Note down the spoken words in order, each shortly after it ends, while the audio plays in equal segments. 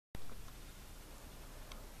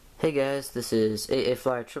Hey guys, this is AA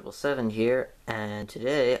Flyer 777 here, and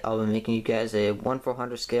today I'll be making you guys a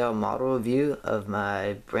 1/400 scale model review of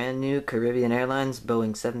my brand new Caribbean Airlines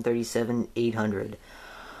Boeing 737-800.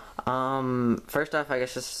 First off, I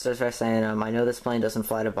guess just start by saying, I know this plane doesn't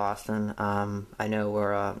fly to Boston. I know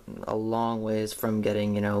we're a long ways from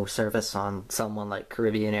getting, service on someone like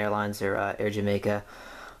Caribbean Airlines or Air Jamaica.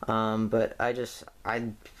 But I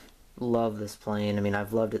love this plane. I mean,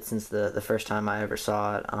 I've loved it since the first time I ever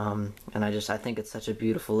saw it, and I think it's such a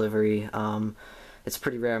beautiful livery. It's a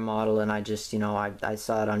pretty rare model, and I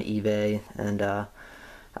saw it on eBay, and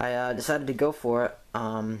I decided to go for it.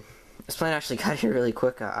 This plane actually got here really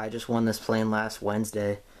quick. I just won this plane last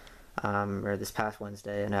Wednesday, or this past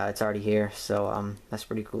Wednesday, and it's already here, so that's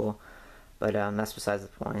pretty cool. But that's besides the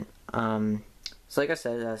point. So like I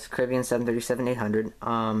said, it's Caribbean 737-800.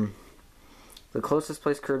 The closest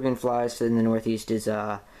place Caribbean flies to in the Northeast is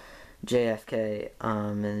JFK,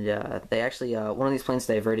 and they actually, one of these planes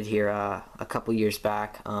diverted here a couple years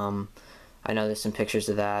back. I know there's some pictures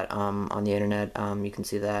of that on the internet. You can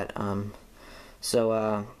see that.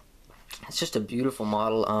 So it's just a beautiful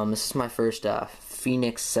model. This is my first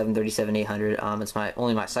Phoenix 737-800. It's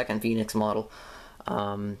only my second Phoenix model.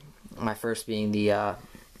 My first being the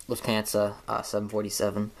Lufthansa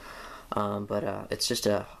 747. But it's just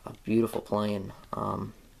a beautiful plane.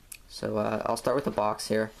 So I'll start with the box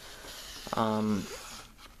here.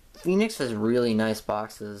 Phoenix has really nice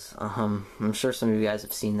boxes. I'm sure some of you guys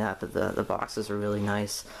have seen that, but the boxes are really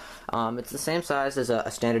nice. It's the same size as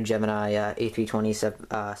a standard Gemini A320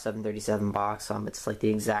 737 box. It's like the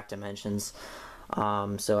exact dimensions.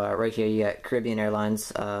 So right here you got Caribbean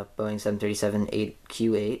Airlines Boeing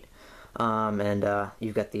 737-8Q8, and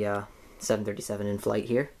you've got the 737 in flight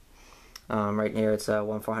here. Right here it's a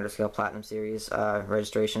 1/400 scale Platinum Series,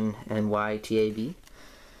 registration NYTAB.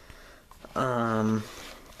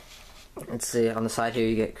 Let's see, on the side here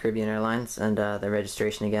you get Caribbean Airlines and the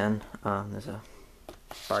registration again. There's a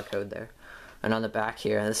barcode there. And on the back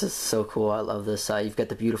here, this is so cool, I love this. You've got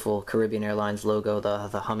the beautiful Caribbean Airlines logo, the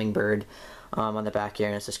hummingbird on the back here,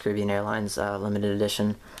 and it says Caribbean Airlines limited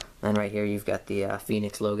edition. And right here you've got the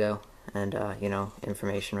Phoenix logo and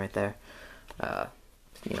information right there.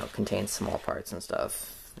 Contains small parts and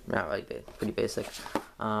stuff. Not really pretty basic.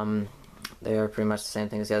 They are pretty much the same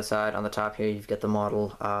thing as the other side. On the top here, you've got the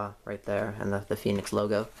model right there and the Phoenix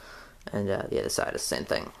logo, and the other side is the same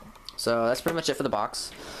thing. So that's pretty much it for the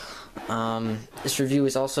box. This review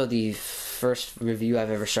is also the first review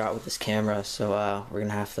I've ever shot with this camera, so we're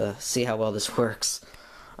gonna have to see how well this works.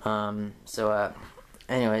 Anyways,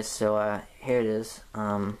 here it is,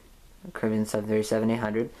 Caribbean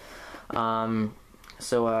 737-800.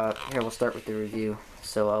 Here we'll start with the review.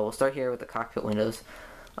 So we'll start here with the cockpit windows.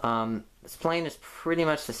 This plane is pretty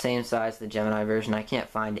much the same size as the Gemini version. I can't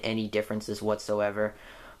find any differences whatsoever.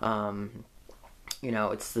 It's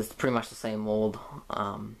pretty much the same mold.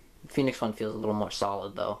 Phoenix one feels a little more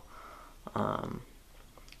solid though. I'll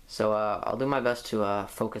do my best to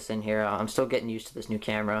focus in here. I'm still getting used to this new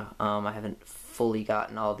camera. I haven't fully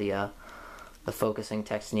gotten all the focusing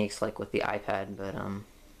techniques like with the iPad, but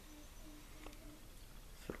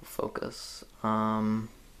focus. Alright,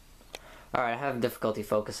 I have difficulty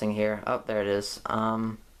focusing here. Oh, there it is.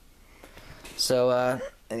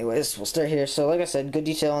 Anyways, we'll start here. So, like I said, good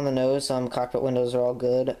detail on the nose. Cockpit windows are all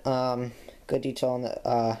good. Good detail on the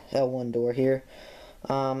L1 door here.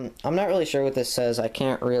 I'm not really sure what this says. I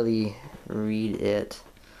can't really read it.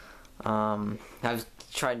 I've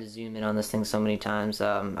tried to zoom in on this thing so many times.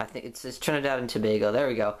 I think it says Trinidad and Tobago. There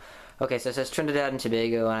we go. Okay, so it says Trinidad and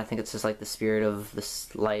Tobago, and I think it's just like the spirit of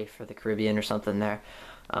this life or the Caribbean or something there.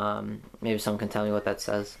 Maybe someone can tell me what that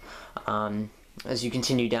says. As you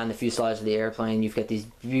continue down the fuselage of the airplane, you've got these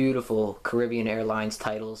beautiful Caribbean Airlines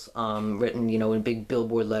titles written, in big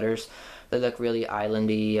billboard letters. They look really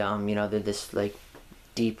islandy. They're this like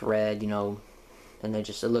deep red, and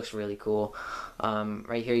it looks really cool.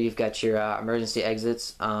 Right here you've got your emergency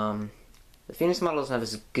exits. The Phoenix model doesn't have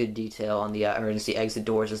as good detail on the emergency exit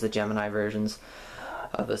doors as the Gemini versions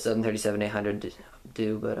of the 737-800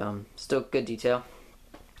 do, but still good detail.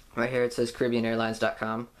 Right here it says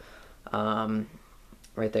CaribbeanAirlines.com.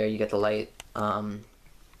 Right there you get the light. For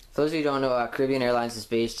those of you who don't know, Caribbean Airlines is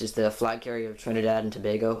based as the flag carrier of Trinidad and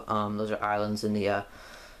Tobago. Those are islands in the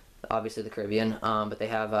obviously the Caribbean, but they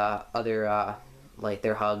have other like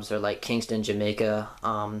their hubs are like Kingston, Jamaica.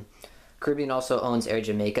 Caribbean also owns Air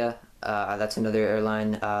Jamaica. That's another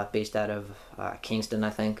airline based out of Kingston, I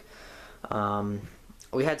think.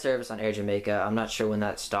 We had service on Air Jamaica. I'm not sure when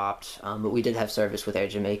that stopped, but we did have service with Air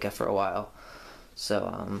Jamaica for a while.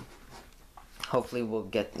 So hopefully we'll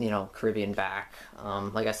get, you know, Caribbean back.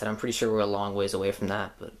 Like I said, I'm pretty sure we're a long ways away from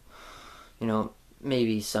that, but, you know,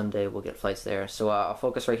 maybe someday we'll get flights there. So I'll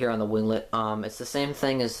focus right here on the winglet. It's the same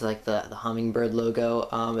thing as like the hummingbird logo.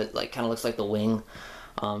 It like kind of looks like the wing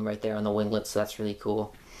right there on the winglet, so that's really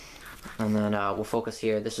cool. And then we'll focus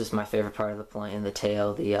here. This is my favorite part of the plane, the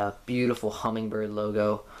tail, the beautiful hummingbird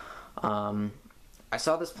logo. I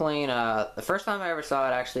saw this plane, the first time I ever saw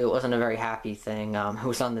it, actually, it wasn't a very happy thing. It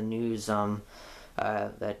was on the news, the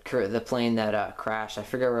plane that crashed, I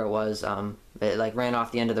forget where it was. It like ran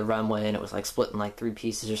off the end of the runway, and it was like split in like 3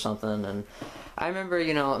 pieces or something. And I remember,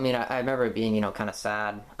 you know, I mean, I remember it being, you know, kind of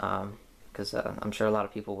sad, because I'm sure a lot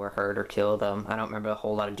of people were hurt or killed. I don't remember a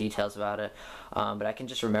whole lot of details about it, but I can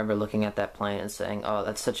just remember looking at that plane and saying, oh,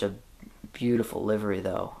 that's such a beautiful livery,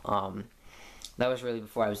 though. That was really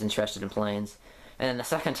before I was interested in planes. And then the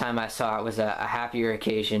second time I saw it was a happier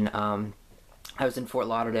occasion. I was in Fort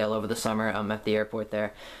Lauderdale over the summer. At the airport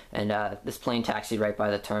there, and this plane taxied right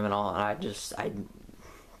by the terminal, and I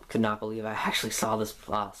could not believe I actually saw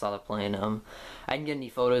the plane. I didn't get any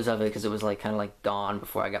photos of it because it was like kind of like dawn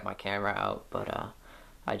before I got my camera out. But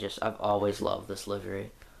I've always loved this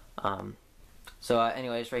livery. So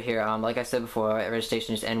anyways, right here, like I said before,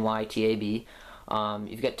 registration is NYTAB.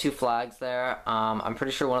 You've got 2 flags there. I'm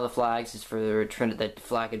pretty sure one of the flags is for the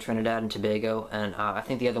flag of Trinidad and Tobago, and I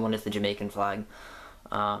think the other one is the Jamaican flag.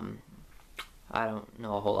 I don't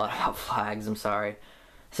know a whole lot about flags, I'm sorry.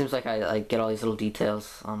 Seems like I get all these little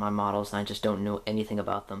details on my models and I just don't know anything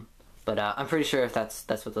about them. But I'm pretty sure if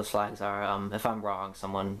that's what those flags are. If I'm wrong,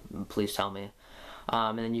 someone please tell me.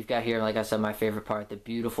 And then you've got here, like I said, my favorite part, the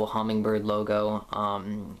beautiful hummingbird logo.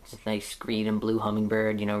 It's a nice green and blue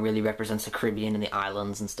hummingbird, you know, really represents the Caribbean and the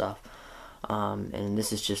islands and stuff. And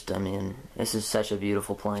this is just, I mean, this is such a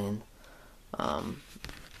beautiful plane.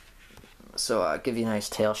 So I'll give you a nice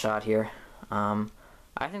tail shot here.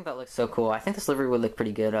 I think that looks so cool. I think this livery would look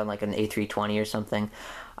pretty good on like an A320 or something.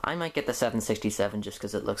 I might get the 767 just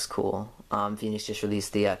because it looks cool. Phoenix just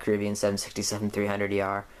released the Caribbean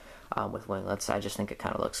 767-300ER. With winglets. I just think it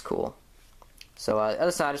kind of looks cool. So the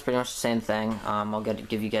other side is pretty much the same thing. I'll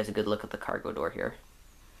give you guys a good look at the cargo door here.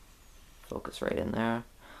 Focus right in there.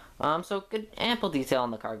 So good, ample detail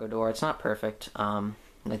on the cargo door. It's not perfect,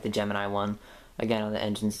 like the Gemini one. Again, on the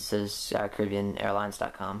engines it says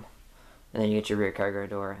CaribbeanAirlines.com. And then you get your rear cargo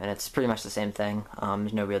door, and it's pretty much the same thing.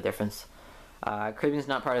 There's no real difference. Caribbean's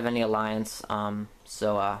not part of any alliance,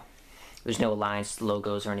 so there's no alliance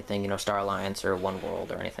logos or anything, you know, Star Alliance or One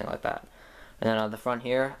World or anything like that. And then on the front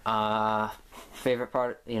here, favorite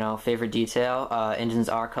part, you know, favorite detail, engines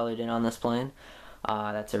are colored in on this plane.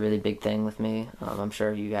 That's a really big thing with me. I'm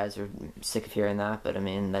sure you guys are sick of hearing that, but I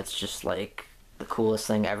mean, that's just like the coolest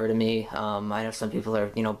thing ever to me. I know some people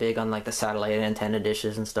are, you know, big on like the satellite antenna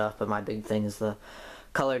dishes and stuff, but my big thing is the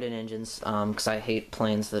colored in engines, because I hate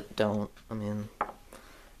planes that don't. I mean,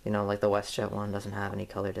 you know, like the WestJet one doesn't have any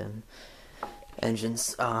colored in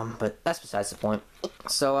engines, but that's besides the point.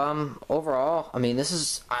 So overall, I mean, this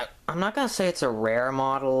is, I'm not gonna say it's a rare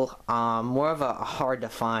model, more of a hard to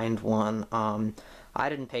find one. I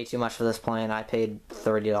didn't pay too much for this plane. I paid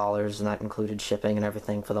 $30, and that included shipping and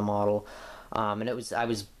everything for the model. And this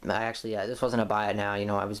wasn't a buy it now, you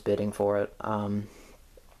know, I was bidding for it.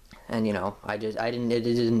 And you know, it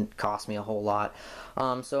didn't cost me a whole lot.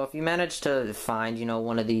 So if you manage to find, you know,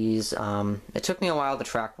 one of these, it took me a while to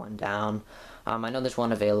track one down. I know there's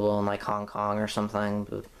one available in like Hong Kong or something,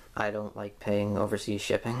 but I don't like paying overseas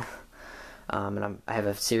shipping. And I have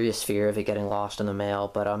a serious fear of it getting lost in the mail.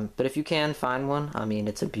 But if you can find one, I mean,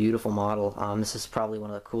 it's a beautiful model. This is probably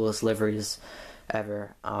one of the coolest liveries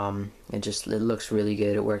ever. It looks really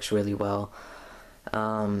good. It works really well.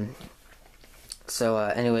 So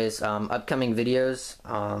anyways, upcoming videos,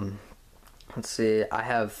 let's see, I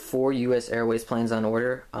have 4 U.S. Airways planes on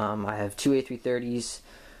order. I have 2 A330s,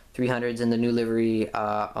 300s in the new livery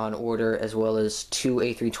on order, as well as 2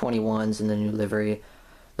 A321s in the new livery.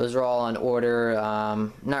 Those are all on order.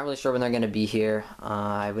 Not really sure when they're going to be here.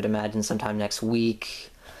 I would imagine sometime next week.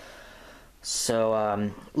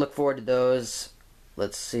 So look forward to those.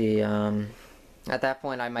 Let's see, at that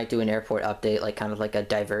point I might do an airport update, like kind of like a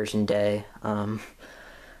diversion day.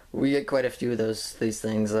 We get quite a few of these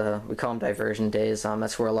things. We call them diversion days.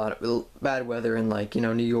 That's where a lot of bad weather in, like, you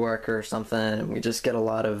know, New York or something, and we just get a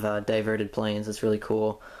lot of diverted planes. It's really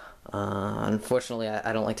cool. Unfortunately,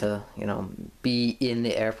 I don't like to, you know, be in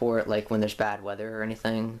the airport like when there's bad weather or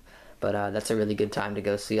anything, but that's a really good time to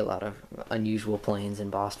go see a lot of unusual planes in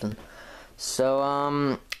Boston.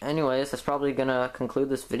 So anyways, that's probably gonna conclude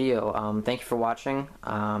this video. Thank you for watching,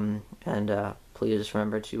 and please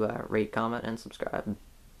remember to rate, comment, and subscribe.